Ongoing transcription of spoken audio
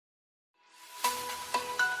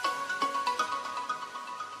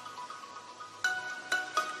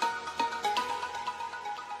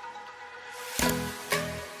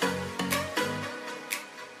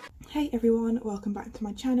everyone, welcome back to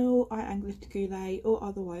my channel. I am Ghuleh, or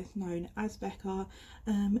otherwise known as Becca.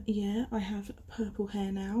 Yeah, I have purple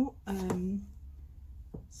hair now,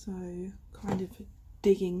 so kind of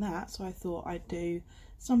digging that, so I thought I'd do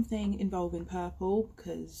something involving purple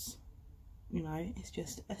because, you know, it's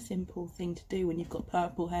just a simple thing to do when you've got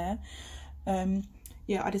purple hair.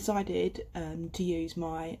 Yeah, I decided to use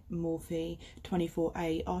my Morphe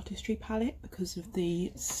 24A artistry palette because of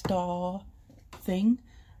the star thing.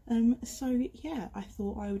 So yeah, I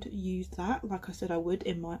thought I would use that like I said I would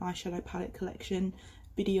in my eyeshadow palette collection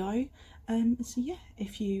video. So yeah,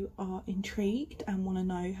 if you are intrigued and want to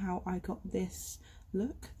know how I got this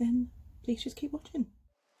look, then please just keep watching.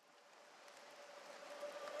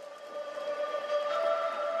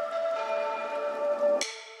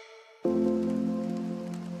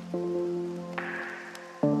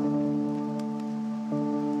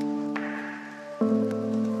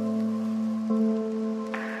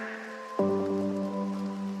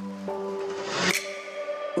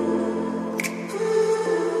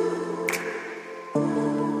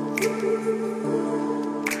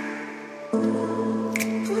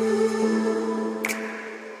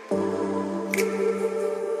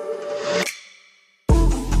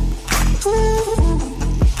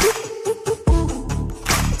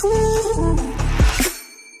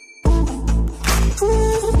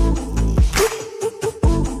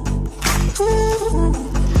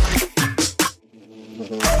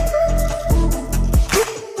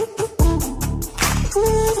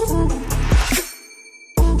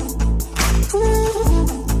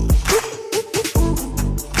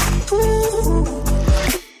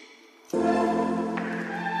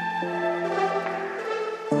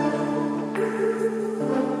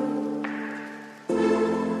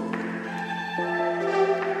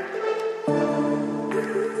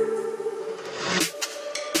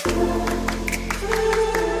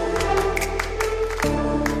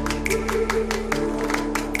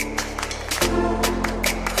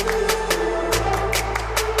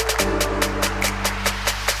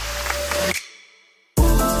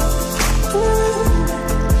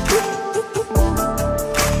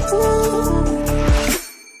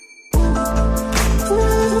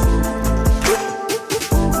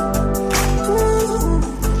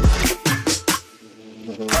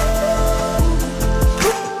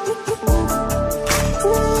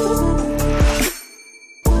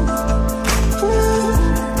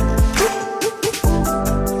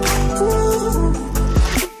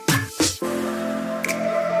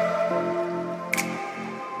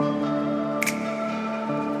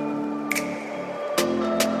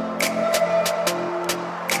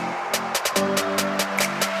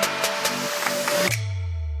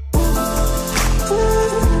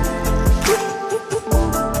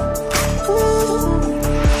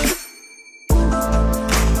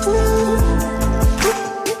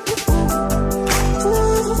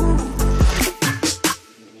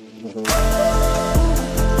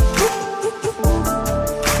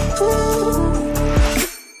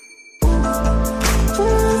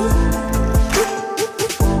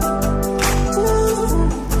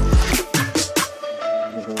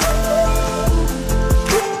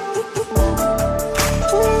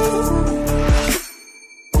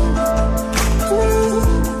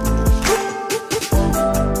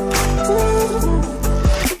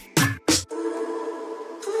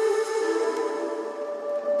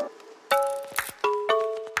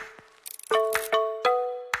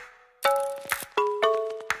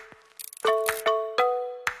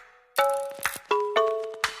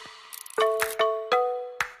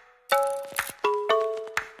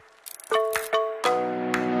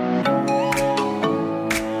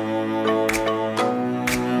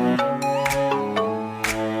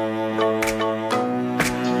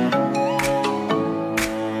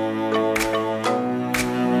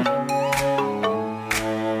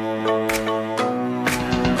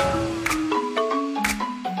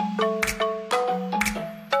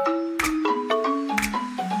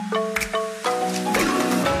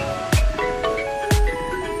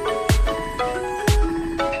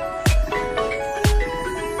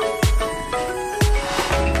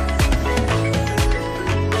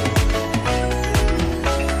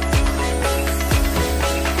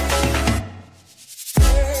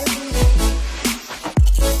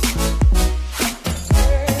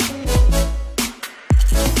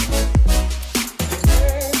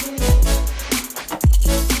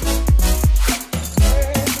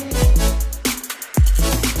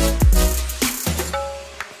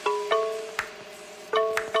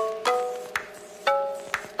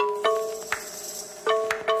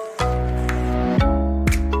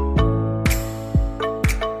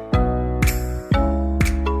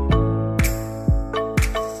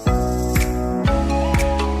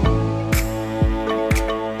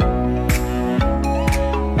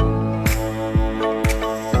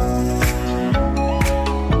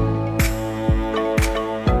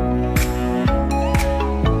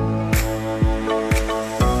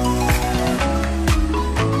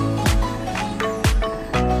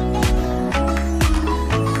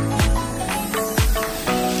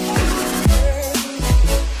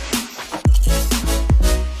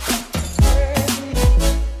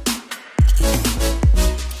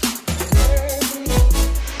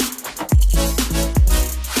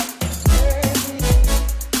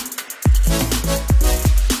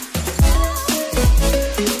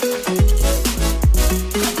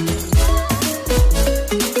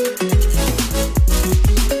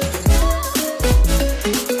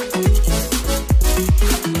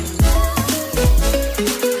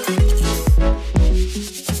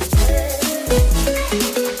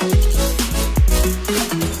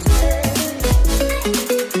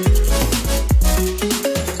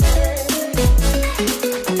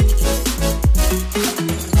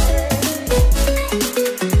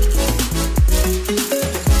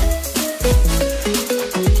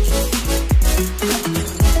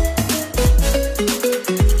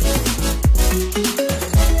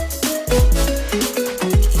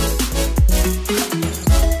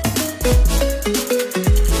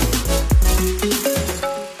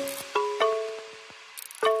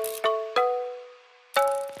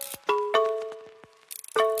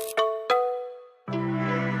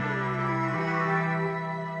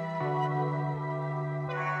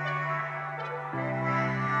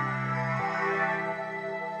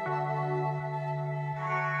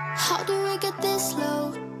 How do we get this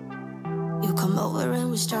low? You come over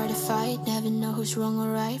and we start a fight. Never know who's wrong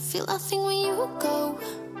or right. Feel nothing when you go.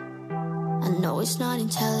 I know it's not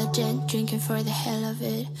intelligent, drinking for the hell of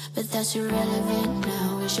it, but that's irrelevant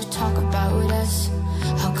now. We should talk about us.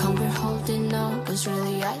 How come we're holding on? Cause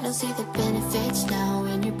really I don't see the benefits now.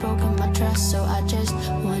 When you've broken my trust, so I just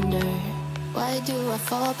wonder, why do I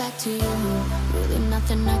fall back to you? Really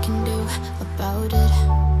nothing I can do about it.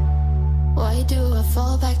 Why do I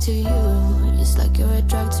fall back to you? It's like you're a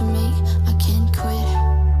drug to me, I can't quit.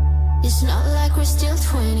 It's not like we're still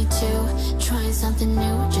 22, trying something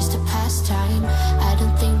new, just a pastime. I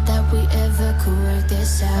don't think that we ever could work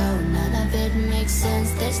this out. None of it makes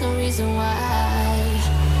sense, there's no reason why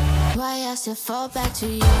I still fall back to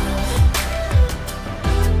you.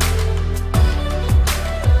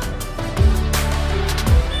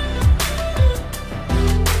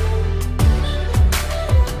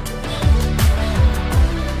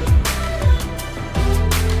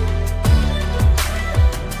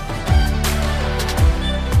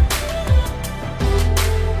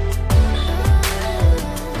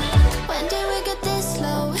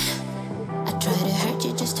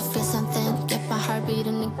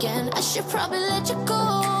 I should probably let you go.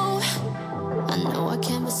 I know I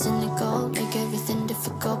can be cynical, make everything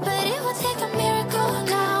difficult, but it would take a miracle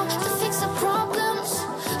now to fix our problems.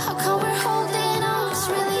 How come we're holding on? 'Cause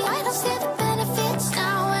really I don't see the benefits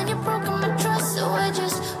now. And you've broken my trust, so I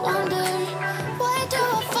just wonder, why do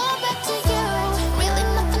I fall back to you? Really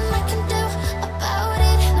nothing I can do about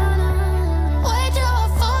it. Why do I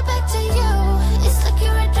fall back to you? It's like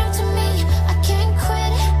you're a drug to me, I can't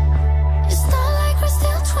quit. It's not like we're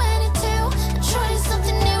still 22, trying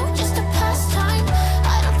something new, just a pastime.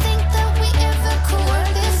 I don't think that we ever could work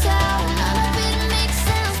this out. None of it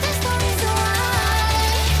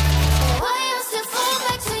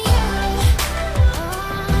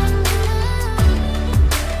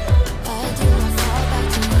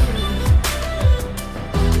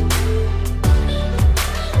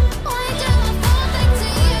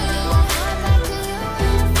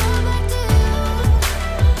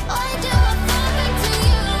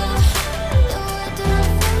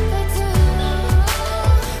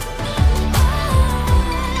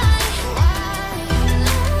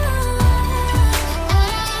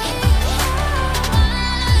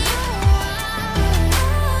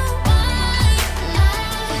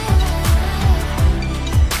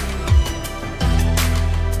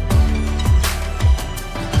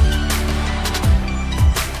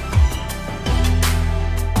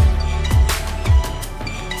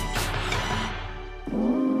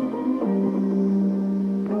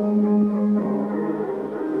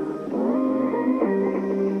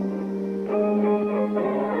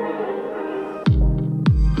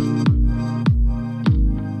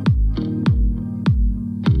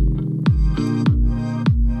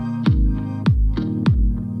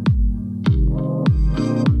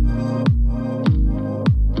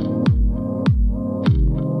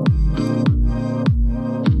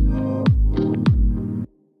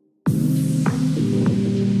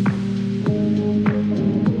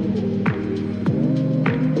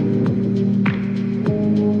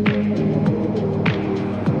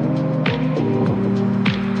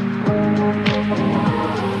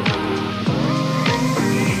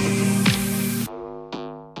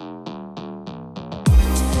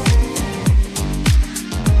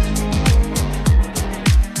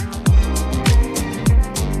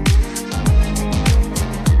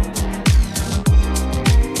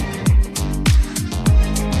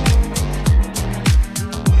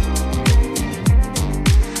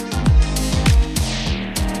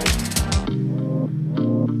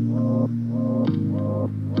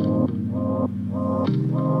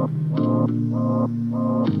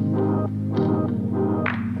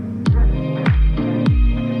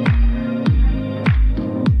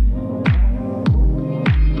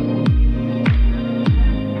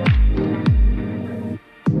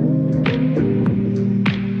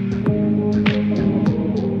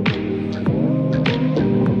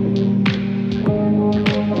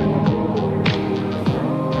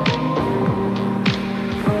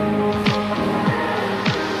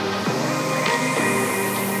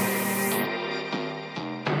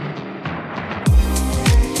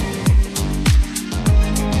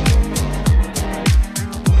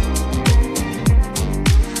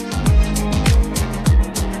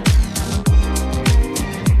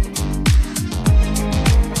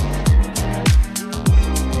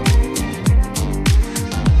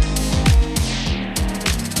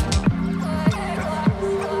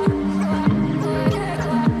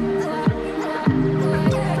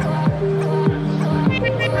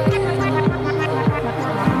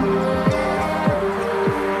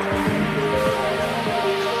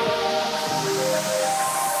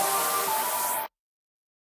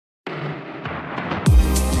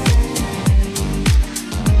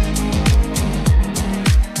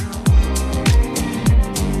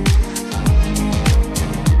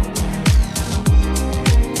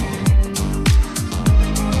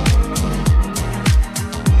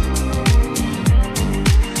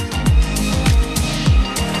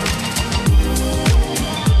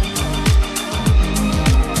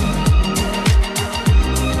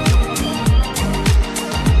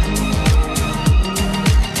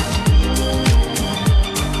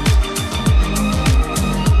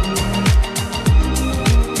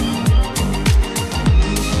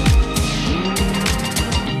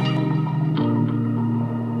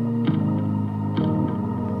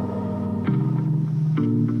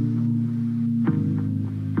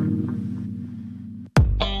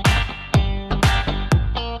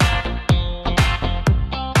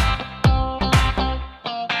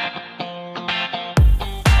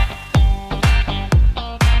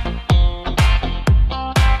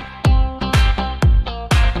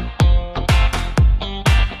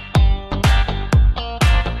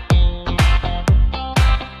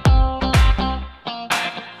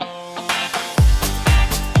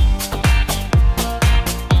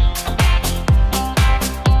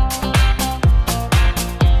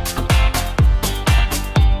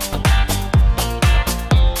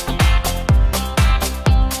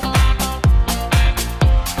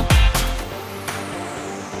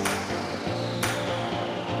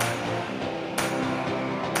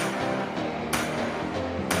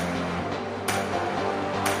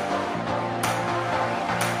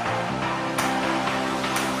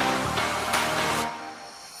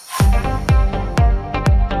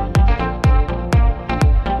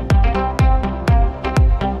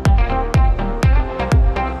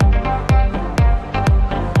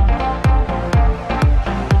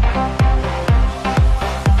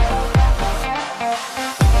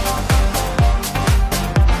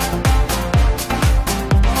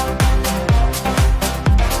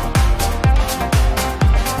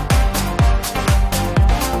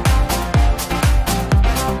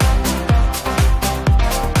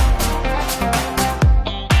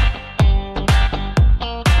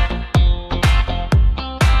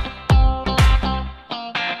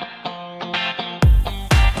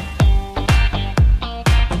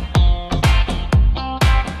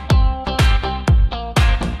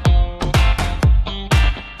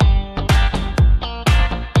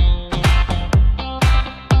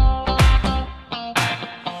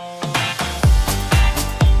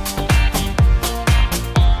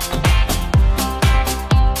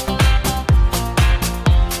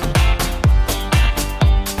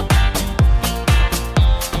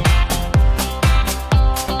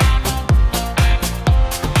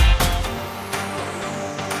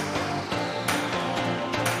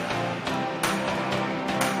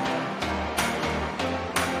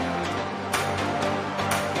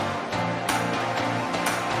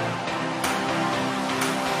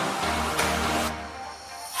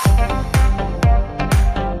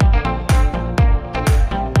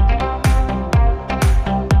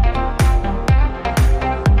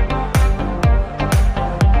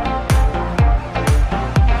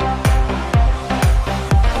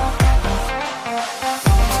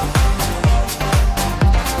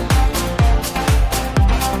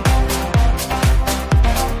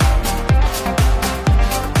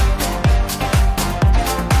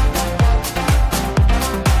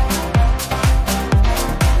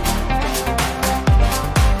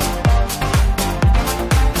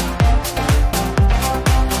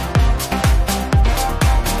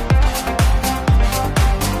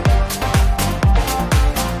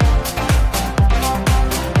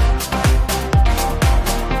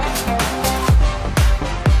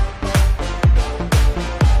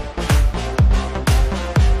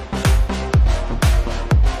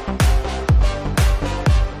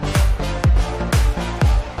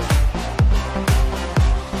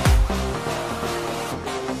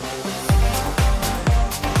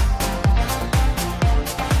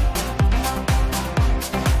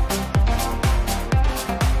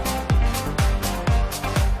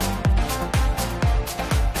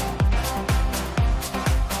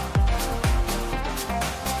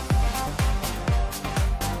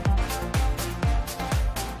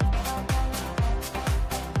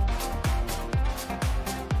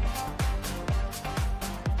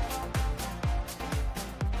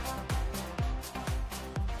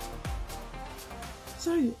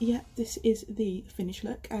So yeah, this is the finished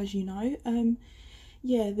look, as you know.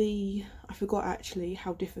 Yeah, I forgot actually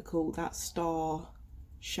how difficult that star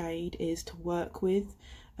shade is to work with,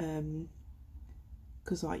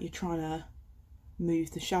 because like you're trying to move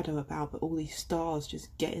the shadow about, but all these stars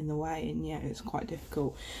just get in the way, and yeah, it's quite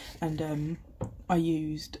difficult. And I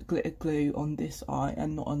used glitter glue on this eye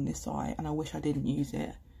and not on this eye, and I wish I didn't use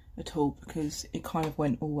it at all, because it kind of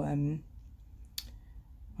went all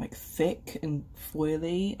like thick and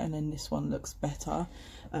foily, and then this one looks better.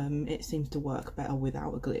 It seems to work better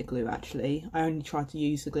without a glitter glue actually. I only tried to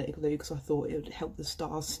use the glitter glue because I thought it would help the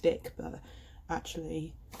stars stick, but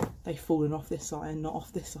actually they've fallen off this side and not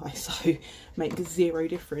off this side, so makes zero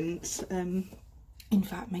difference. In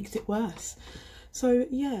fact, makes it worse. So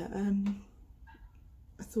yeah,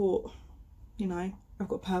 I thought, you know, I've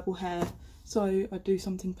got purple hair, so I'd do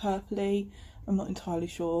something purpley. I'm not entirely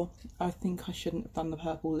sure. I think I shouldn't have done the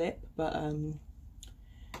purple lip, but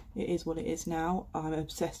it is what it is now. I'm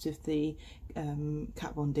obsessed with the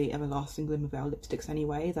Kat Von D Everlasting Glimmer Veil lipsticks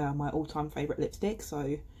anyway. They are my all-time favourite lipsticks,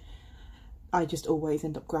 so I just always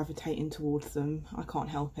end up gravitating towards them. I can't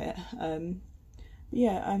help it. But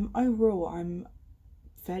yeah, overall I'm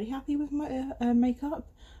fairly happy with my makeup.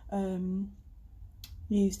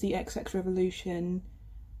 Used the XX Revolution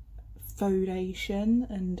foundation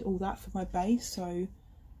and all that for my base, so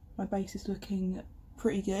my base is looking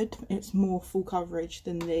pretty good. It's more full coverage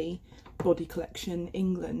than the Body Collection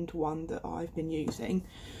England one that I've been using,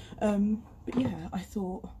 but yeah, I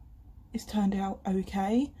thought it's turned out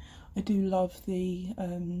okay. I do love the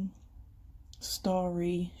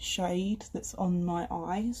starry shade that's on my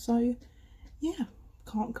eye, so yeah,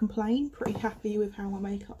 can't complain. Pretty happy with how my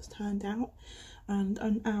makeup's turned out, and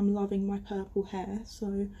I am loving my purple hair,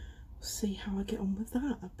 so see how I get on with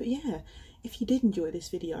that. But yeah, if you did enjoy this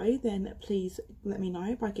video, then please let me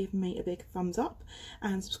know by giving me a big thumbs up,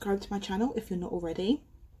 and subscribe to my channel if you're not already.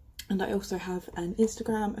 And I also have an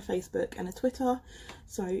Instagram, a Facebook and a Twitter,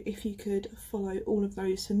 so if you could follow all of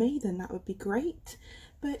those for me, then that would be great.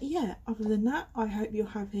 But yeah, other than that, I hope you're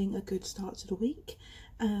having a good start to the week.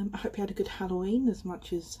 I hope you had a good Halloween as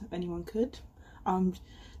much as anyone could.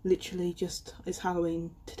 Literally just, it's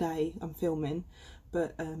Halloween today, I'm filming,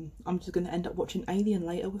 but I'm just going to end up watching Alien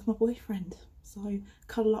later with my boyfriend. So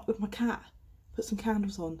cuddle up with my cat, put some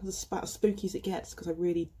candles on. That's about as spooky as it gets, because I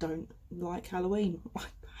really don't like Halloween. I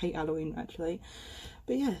hate Halloween actually.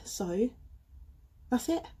 But yeah, so that's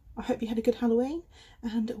it. I hope you had a good Halloween,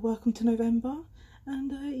 and welcome to November.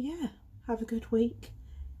 And yeah, have a good week.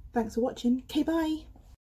 Thanks for watching. Okay, bye.